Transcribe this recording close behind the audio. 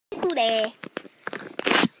today.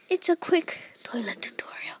 It's a quick toilet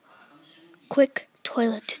tutorial.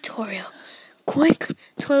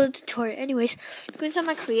 Anyways, let's go inside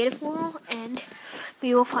my creative world and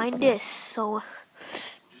we will find this. So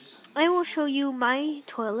I will show you my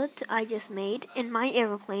toilet I just made in my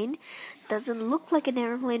airplane. Doesn't look like an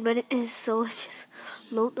airplane, but it is. So let's just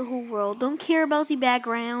load the whole world. Don't care about the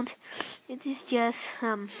background. It is just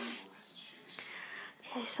okay,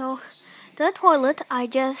 so the toilet I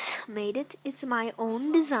just made it. It's my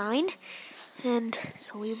own design, and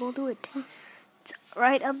so we will do it. It's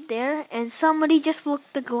right up there, and somebody just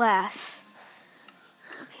broke the glass.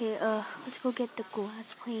 Okay, let's go get the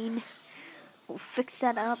glass pane. We'll fix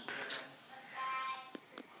that up.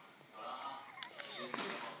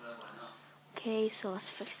 Okay, so let's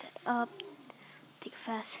fix that up. Take a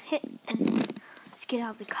fast hit, and let's get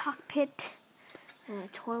out of the cockpit. And a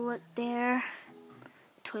toilet there.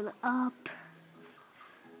 Toilet up.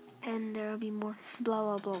 And there will be more blah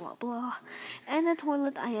blah blah blah blah. And the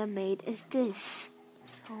toilet I have made is this.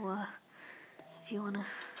 So if you wanna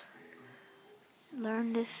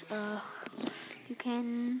learn this, you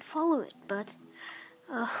can follow it, but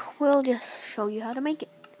we'll just show you how to make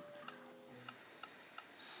it.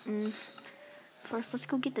 First, let's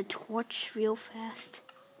go get the torch real fast.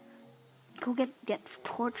 Go get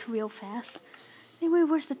torch real fast. Anyway,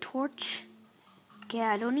 where's the torch? Okay,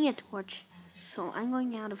 I don't need a torch, so I'm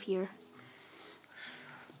going out of here.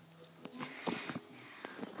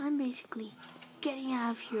 I'm basically getting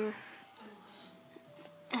out of here.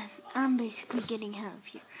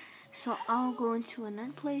 So I'll go into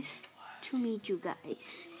another place to meet you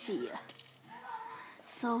guys. See ya.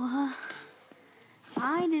 So,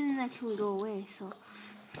 I didn't actually go away. So,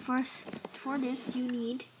 first, for this, you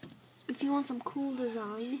need, if you want some cool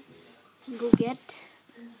design, you go get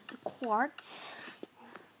the quartz.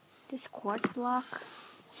 This quartz block,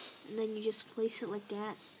 and then you just place it like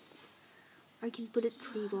that. Or you can put it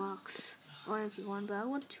 3 blocks, or if you want, but I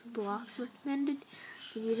want 2 blocks recommended.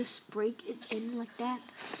 Then you just break it in like that,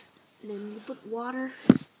 and then you put water,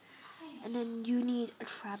 and then you need a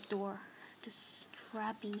trapdoor. Just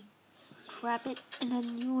trap it, and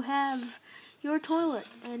then you have your toilet.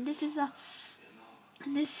 And this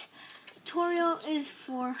tutorial is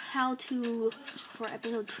for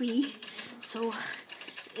episode 3. So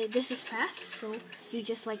this is fast, so you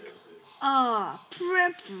just prep.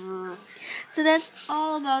 So that's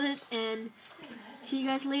all about it, and see you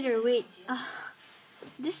guys later. Wait,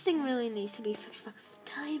 this thing really needs to be fixed back with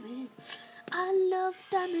diamond. I love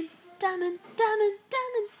diamond.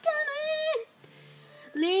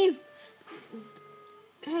 Leave.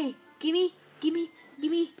 Hey, give me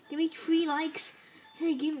 3 likes.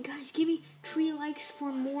 Hey, give me 3 likes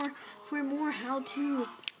for more how to.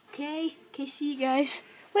 Okay, see you guys.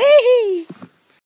 Whee!